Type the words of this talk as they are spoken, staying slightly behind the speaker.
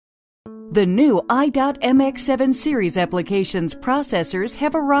The new i.MX7 series applications processors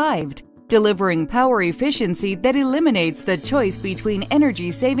have arrived, delivering power efficiency that eliminates the choice between energy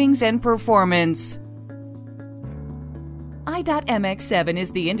savings and performance. i.MX7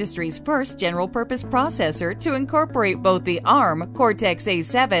 is the industry's first general-purpose processor to incorporate both the ARM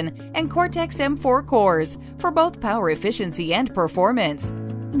Cortex-A7 and Cortex-M4 cores for both power efficiency and performance.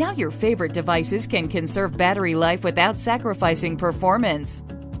 Now your favorite devices can conserve battery life without sacrificing performance.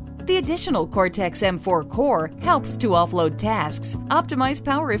 The additional Cortex-M4 core helps to offload tasks, optimize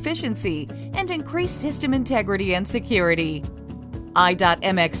power efficiency, and increase system integrity and security.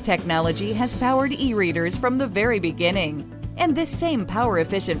 i.MX technology has powered e-readers from the very beginning, and this same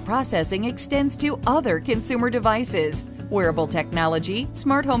power-efficient processing extends to other consumer devices, wearable technology,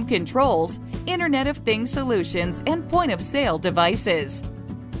 smart home controls, Internet of Things solutions, and point-of-sale devices.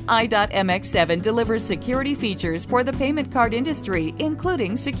 i.MX7 delivers security features for the payment card industry,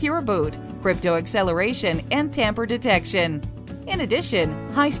 including Secure Boot, crypto acceleration, and tamper detection. In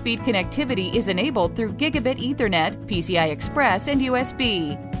addition, high-speed connectivity is enabled through Gigabit Ethernet, PCI Express, and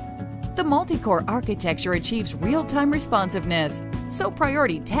USB. The multi-core architecture achieves real-time responsiveness, so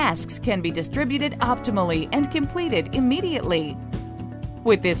priority tasks can be distributed optimally and completed immediately.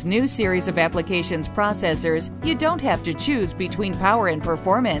 With this new series of applications processors, you don't have to choose between power and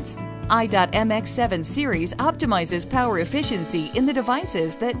performance. i.MX7 series optimizes power efficiency in the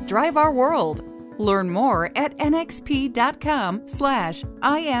devices that drive our world. Learn more at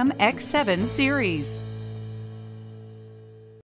nxp.com/i.MX7 series.